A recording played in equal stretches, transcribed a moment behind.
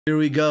Here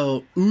we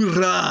go.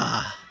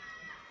 Ura!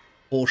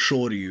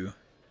 Hoshoryu.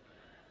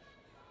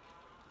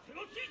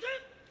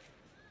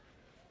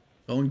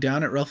 Going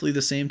down at roughly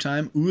the same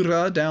time.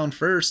 Ura down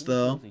first,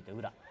 though.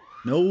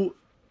 No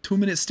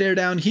 2-minute stare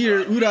down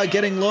here. Ura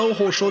getting low.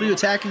 Hoshoryu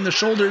attacking the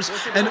shoulders.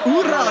 And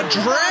Ura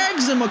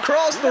drags him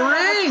across the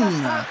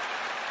ring!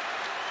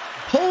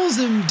 Pulls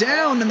him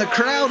down, and the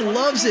crowd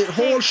loves it.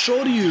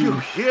 Hoshoryu. You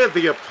hear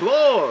the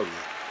applause.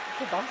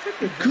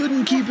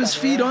 Couldn't keep his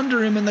feet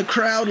under him, and the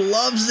crowd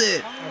loves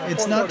it.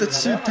 It's not the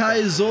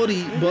Tsutai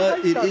Zori,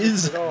 but it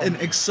is an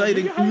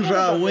exciting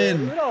Ura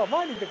win.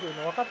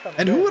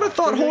 And who would have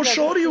thought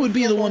Hoshoryu would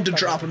be the one to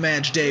drop a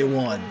match day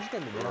one?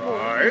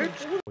 Right.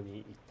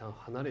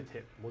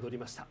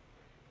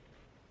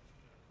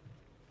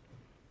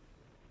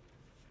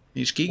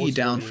 Nishikigi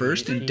down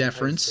first in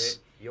deference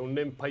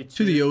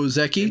to the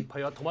Ozeki,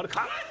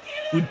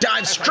 who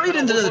dives straight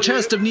into the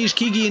chest of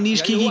Nishikigi, and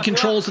Nishikigi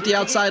controls with the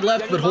outside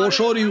left, but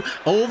Hoshoryu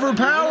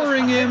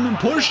overpowering him and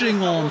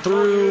pushing on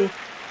through.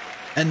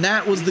 And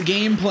that was the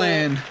game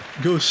plan.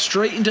 Go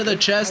straight into the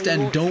chest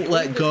and don't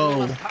let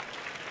go.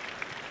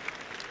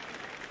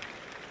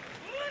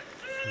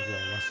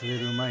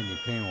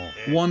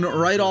 One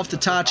right off the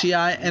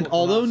Tachi-ai, and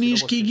although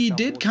Nishikigi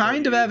did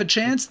kind of have a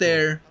chance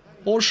there,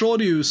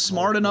 Hoshoryu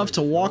smart enough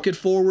to walk it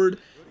forward.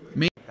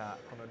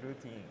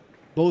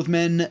 Both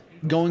men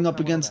going up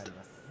against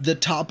the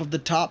top of the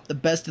top, the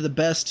best of the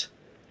best.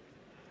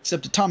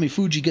 Except Atami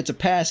Fuji gets a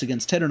pass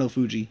against Teruno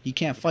Fuji. He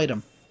can't fight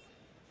him.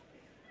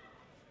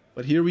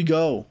 But here we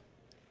go.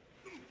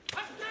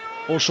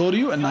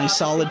 Hoshoryu, a nice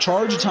solid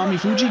charge. Atami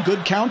Fuji,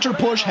 good counter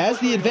push, has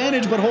the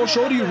advantage, but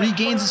Hoshoryu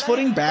regains his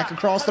footing, back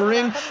across the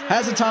ring,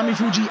 has Atami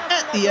Fuji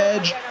at the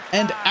edge,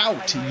 and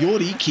out.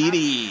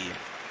 Yorikiri.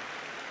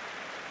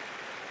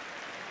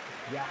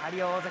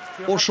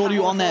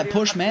 Hoshoryu on that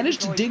push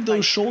managed to dig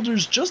those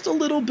shoulders just a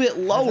little bit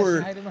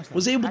lower,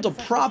 was able to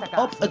prop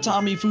up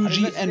Atami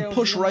Fuji and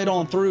push right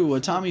on through.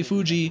 Atami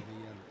Fuji,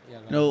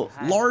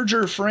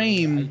 larger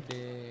frame,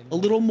 a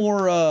little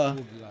more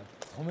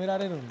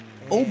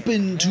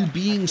open to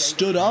being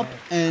stood up,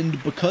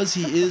 and because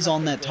he is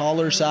on that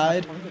taller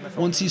side,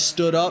 once he's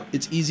stood up,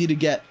 it's easy to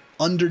get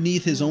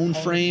underneath his own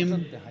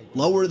frame,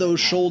 lower those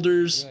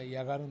shoulders,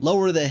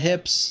 lower the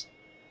hips.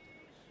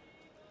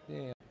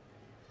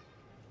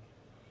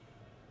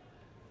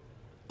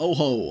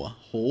 Oho,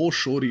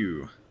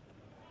 Hoshoryu.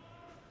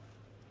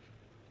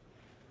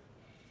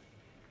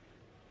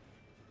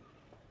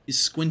 He's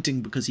squinting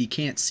because he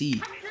can't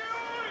see.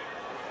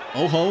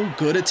 Oho,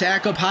 good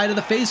attack up high to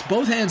the face,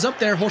 both hands up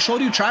there.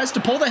 Hoshoryu tries to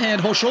pull the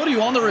hand.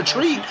 Hoshoryu on the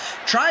retreat,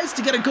 tries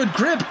to get a good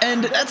grip,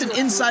 and that's an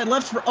inside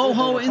left for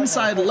Oho,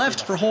 inside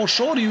left for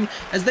Hoshoryu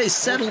as they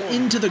settle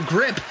into the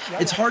grip.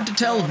 It's hard to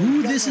tell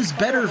who this is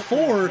better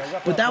for,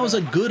 but that was a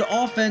good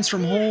offense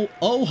from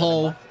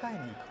Oho.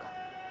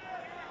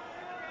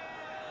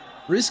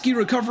 Risky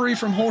recovery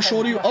from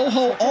Hoshoryu.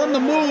 Oho on the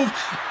move.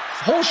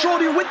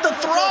 Hoshoryu with the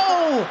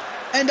throw!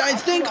 And I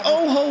think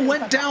Oho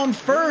went down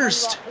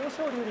first.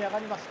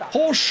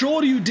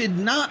 Hoshoryu did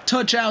not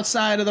touch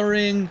outside of the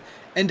ring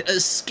and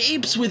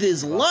escapes with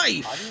his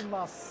life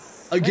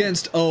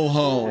against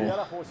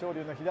Oho.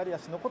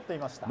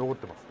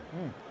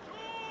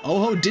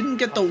 Oho didn't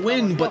get the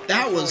win, but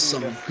that was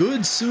some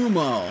good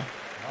sumo.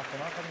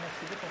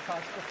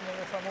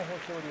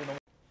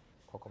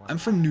 I'm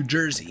from New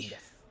Jersey.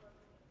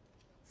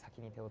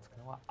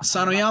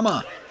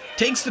 Asanoyama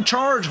takes the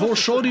charge.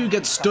 Hoshoryu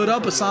gets stood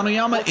up.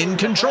 Asanoyama in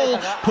control,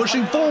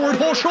 pushing forward.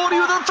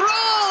 Hoshoryu the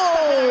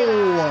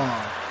throw!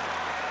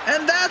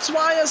 And that's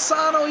why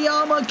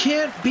Asanoyama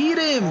can't beat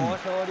him.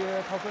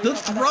 The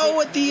throw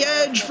at the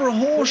edge for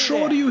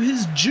Hoshoryu,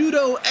 his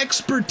judo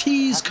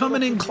expertise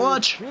coming in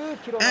clutch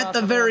at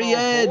the very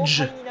edge.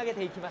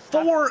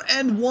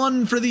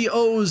 4-1 for the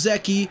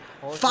Ozeki,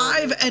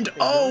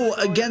 5-0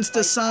 against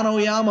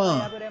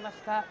Asanoyama.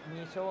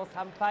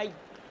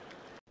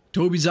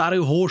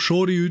 Tobizaru,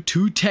 Hoshoryu,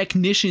 two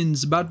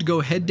technicians about to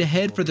go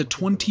head-to-head for the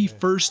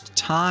 21st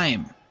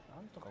time.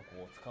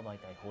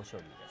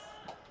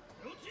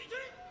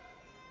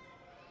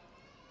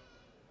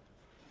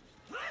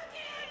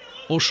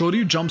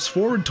 Hoshoryu jumps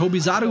forward,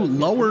 Tobizaru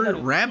lower,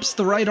 wraps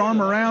the right arm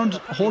around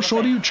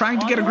Hoshoryu, trying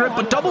to get a grip,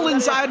 but double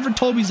inside for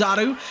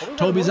Tobizaru.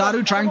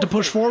 Tobizaru trying to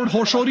push forward,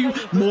 Hoshoryu,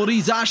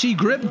 Morizashi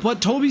grip, but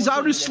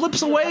Tobizaru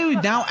slips away,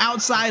 now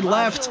outside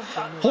left.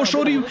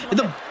 Hoshoryu,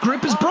 the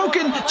grip is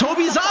broken,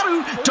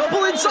 Tobizaru,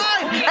 double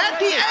inside, at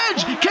the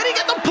edge, can he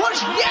get the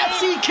push?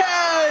 Yes, he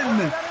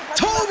can!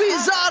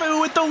 Tobizaru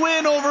with the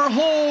win over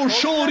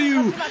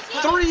Hoshoryu,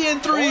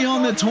 3-3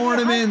 on the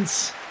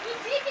tournament.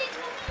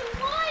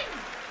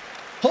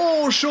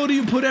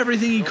 Hoshoryu put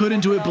everything he could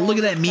into it, but look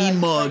at that mean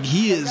mug.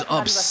 He is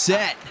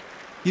upset.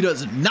 He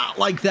does not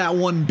like that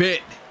one bit.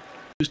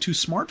 He was too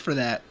smart for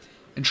that.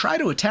 And try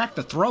to attack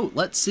the throat.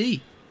 Let's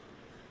see.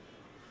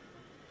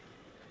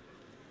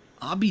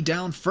 Abi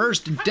down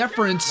first in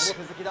deference.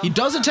 He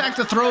does attack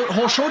the throat.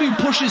 Hoshoryu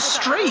pushes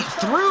straight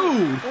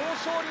through.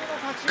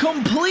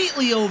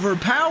 Completely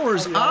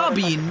overpowers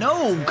Abi.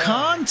 No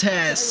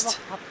contest.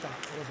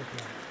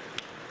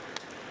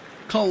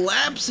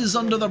 collapses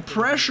under the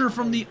pressure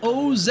from the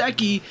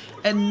Ozeki,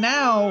 and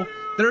now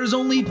there's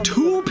only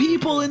 2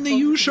 people in the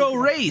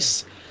Yusho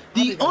race.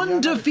 The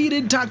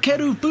undefeated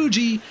Takeru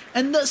Fuji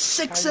and the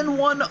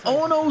 6-1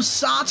 Ono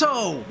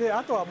Sato.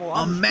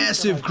 A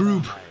massive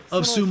group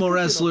of sumo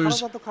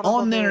wrestlers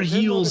on their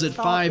heels at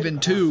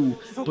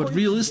 5-2, but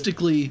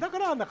realistically,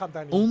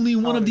 only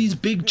one of these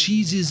big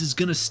cheeses is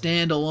gonna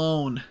stand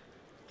alone.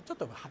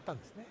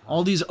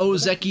 All these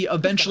Ozeki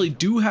eventually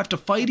do have to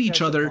fight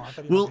each other.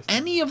 Will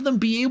any of them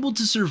be able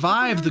to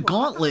survive the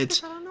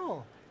gauntlet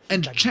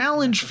and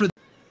challenge for...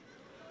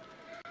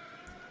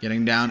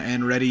 Getting down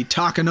and ready,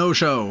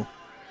 Takanosho.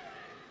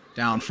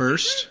 Down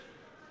first.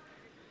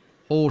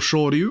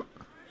 Hoshoryu.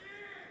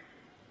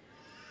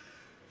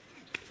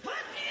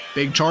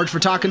 Big charge for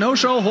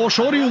Takanosho.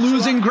 Hoshoryu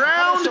losing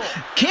ground.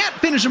 Can't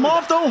finish him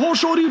off though.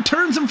 Hoshoryu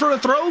turns him for a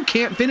throw.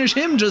 Can't finish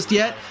him just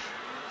yet.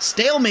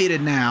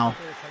 Stalemated now.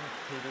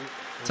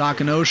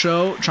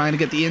 Takanosho trying to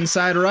get the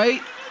inside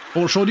right.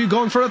 Hoshoryu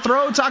going for a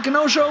throw.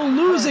 Takanosho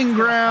losing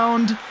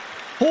ground.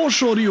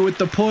 Hoshoryu with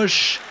the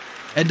push.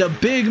 And a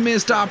big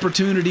missed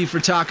opportunity for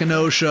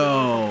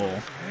Takanosho.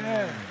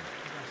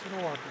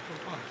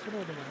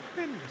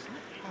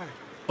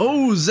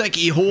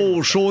 Ozeki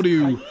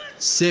Hoshoryu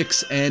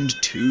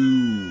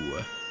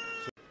 6-2.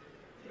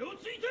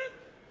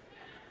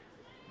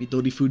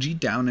 Midori Fuji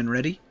down and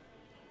ready.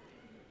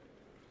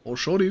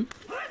 Hoshoryu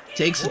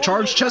takes the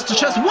charge chest to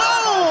chest.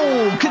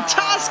 Whoa!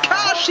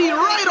 Kataskashi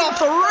right off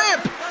the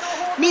rip!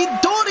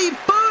 Midori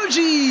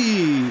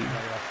Fuji!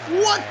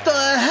 What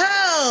the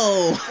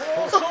hell?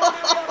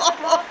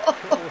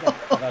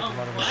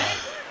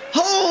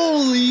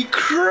 Holy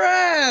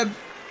crap!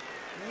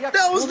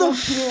 That was the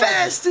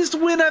fastest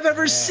win I've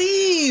ever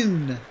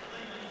seen!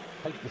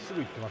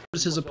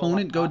 Does his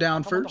opponent go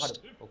down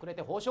first?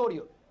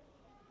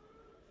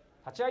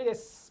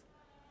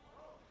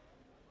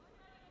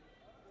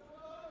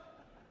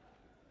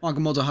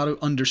 Nakamoto Haru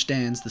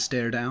understands the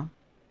stare down.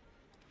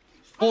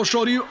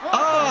 Hoshoryu. Oh,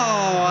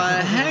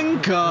 a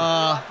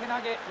Henka.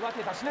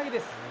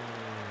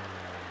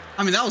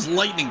 I mean, that was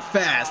lightning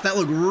fast. That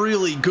looked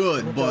really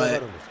good,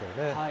 but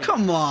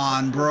come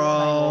on,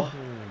 bro.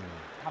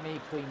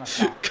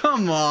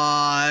 Come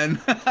on.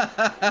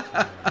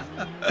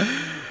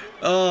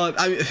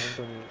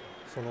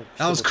 That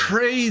was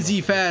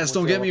crazy fast,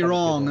 don't get me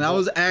wrong. That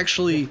was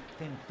actually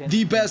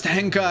the best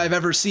Henka I've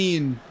ever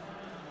seen.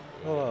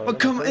 But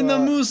come in the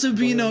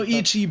Musabino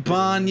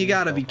Ichiban, you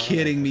gotta be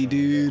kidding me,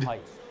 dude.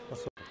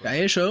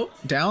 Daisho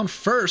down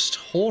first.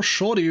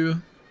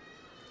 Hoshoryu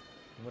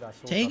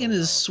taking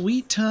his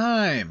sweet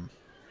time.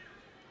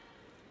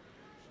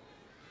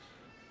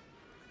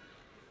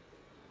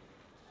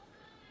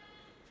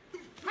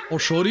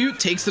 Hoshoryu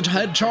takes the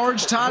head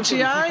charge.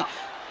 Tachiai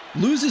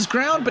loses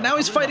ground, but now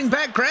he's fighting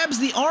back. Grabs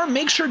the arm,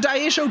 makes sure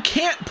Daisho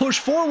can't push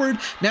forward.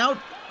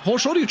 Now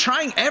Hoshoryu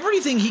trying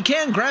everything he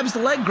can, grabs the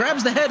leg,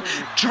 grabs the head,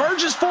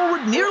 charges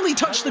forward, nearly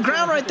touched the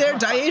ground right there.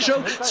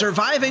 Daisho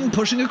surviving,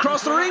 pushing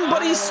across the ring,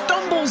 but he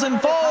stumbles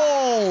and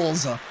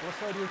falls.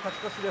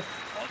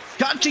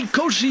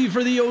 Kachikoshi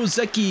for the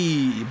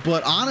Ozeki,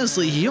 but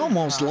honestly, he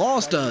almost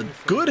lost a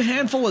good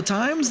handful of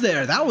times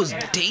there. That was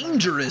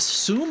dangerous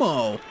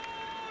sumo.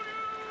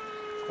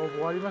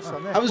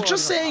 I was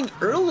just saying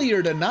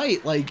earlier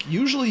tonight, like,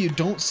 usually you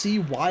don't see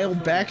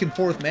wild back and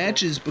forth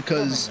matches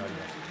because,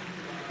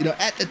 you know,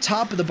 at the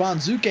top of the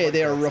Banzuke,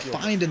 they are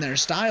refined in their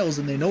styles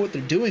and they know what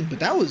they're doing, but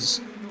that was...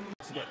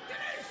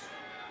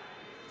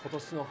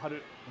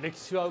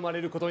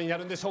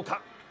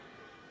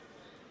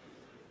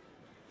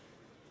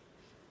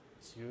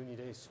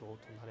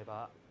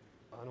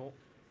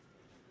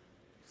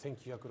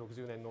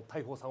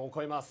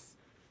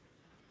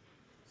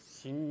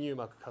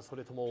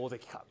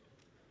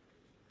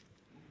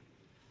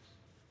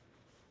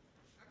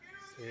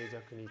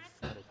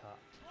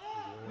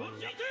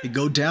 They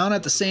go down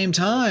at the same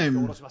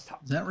time. Is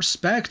that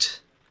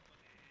respect?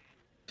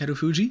 Takeru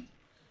Fuji?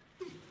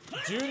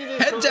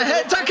 Head to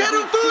head,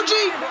 Takeru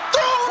Fuji!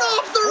 Thrown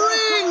off the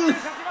ring!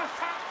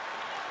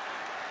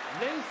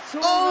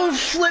 Oh,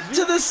 flip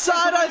to the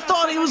side. I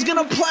thought he was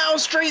gonna plow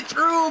straight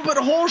through, but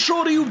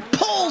Hoshoryu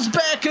pulls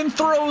back and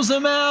throws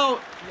him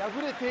out.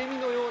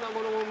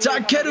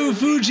 Takeru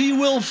Fuji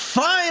will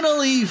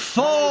finally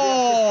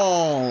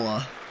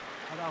fall.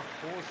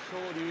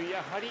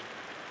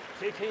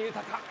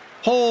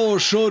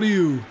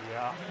 Hoshoryu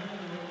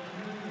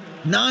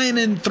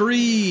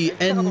 9-3,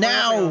 and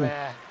now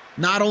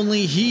not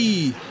only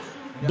he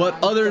but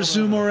other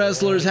sumo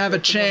wrestlers have a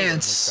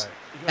chance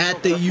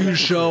at the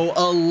Yusho.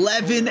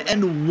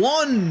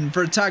 11-1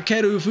 for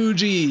Takeru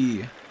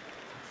Fuji,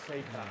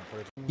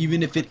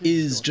 even if it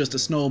is just a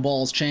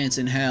snowball's chance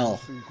in hell.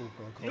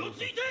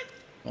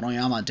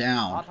 Konoyama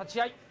down.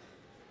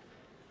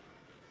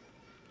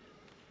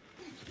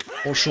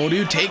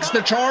 Hoshoryu takes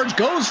the charge,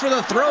 goes for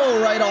the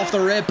throw right off the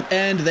rip,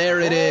 and there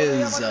it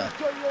is.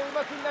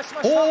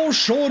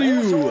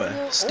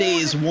 Hoshoryu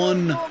stays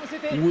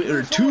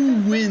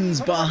 2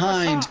 wins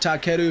behind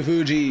Takeru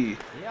Fuji.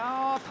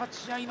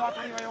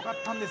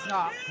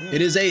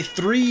 It is a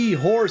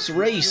 3-horse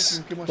race,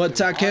 but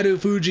Takeru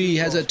Fuji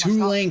has a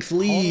 2-length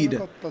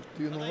lead.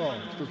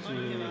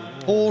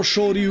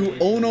 Hoshoryu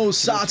Ono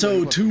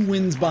Sato 2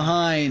 wins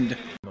behind.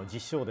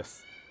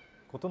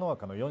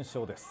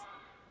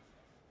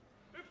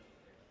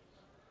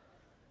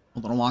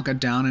 Kotonowaka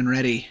down and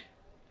ready.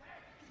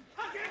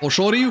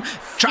 Hoshoryu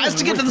tries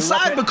to get to the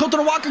side, but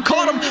Kotonowaka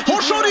caught him.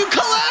 Hoshoryu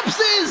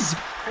collapses!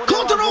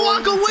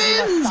 Kotonowaka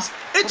wins!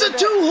 It's a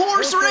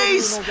 2-horse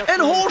race,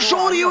 and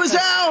Hoshoryu is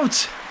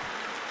out!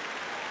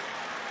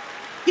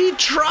 He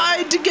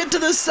tried to get to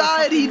the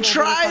side, he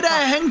tried a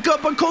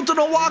henka, but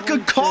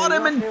Kotonowaka caught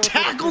him and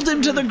tackled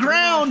him to the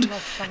ground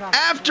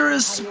after a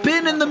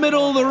spin in the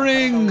middle of the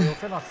ring.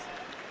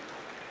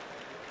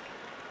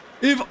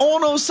 If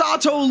Ono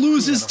Sato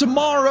loses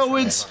tomorrow,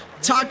 it's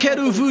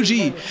Takeru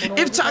Fuji.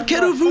 If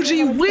Takeru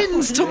Fuji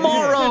wins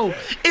tomorrow,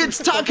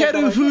 it's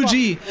Takeru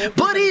Fuji.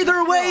 But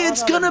either way,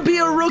 it's gonna be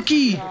a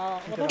rookie.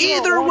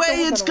 Either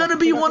way, it's gonna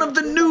be one of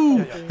the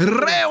new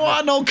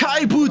Reiwa no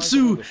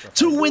Kaibutsu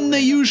to win the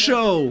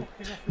Yusho.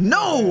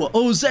 No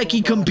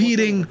Ozeki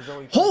competing.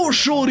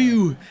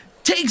 Hoshoryu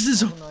takes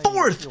his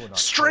 4th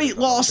straight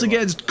loss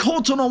against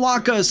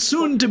Kotonowaka,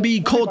 soon to be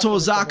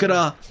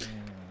Kotozakura.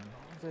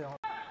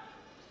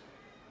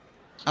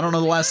 I don't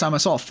know the last time I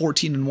saw a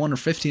 14-1 or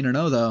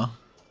 15-0 though.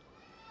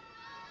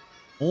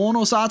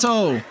 Ono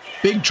Sato,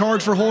 big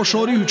charge for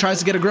Hoshoryu, who tries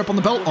to get a grip on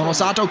the belt. Ono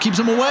Sato keeps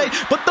him away,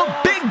 but the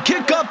big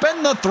kick up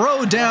and the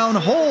throw down.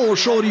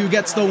 Hoshoryu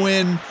gets the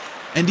win.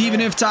 And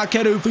even if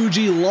Takeru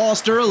Fuji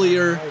lost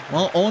earlier,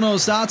 well, Ono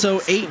Sato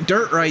ate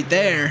dirt right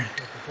there.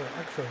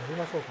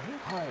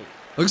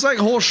 Looks like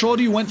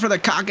Hoshoryu went for the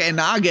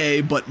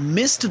Kakenage, but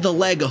missed the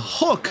leg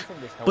hook,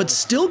 but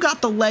still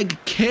got the leg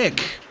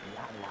kick.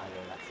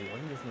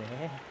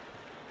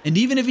 And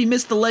even if he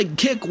missed the leg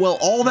kick, well,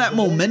 all that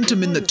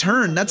momentum in the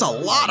turn, that's a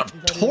lot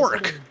of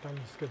torque.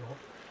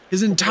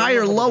 His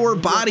entire lower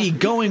body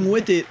going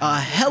with it. A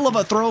hell of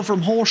a throw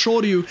from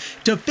Hoshoryu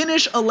to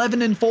finish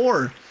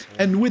 11-4.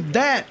 And with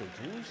that,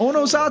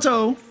 Ono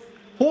Sato,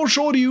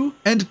 Hoshoryu,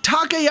 and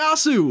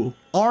Takayasu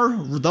are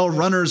the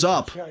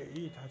runners-up.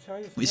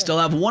 We still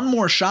have one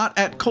more shot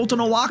at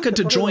Kotonowaka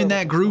to join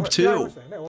that group too.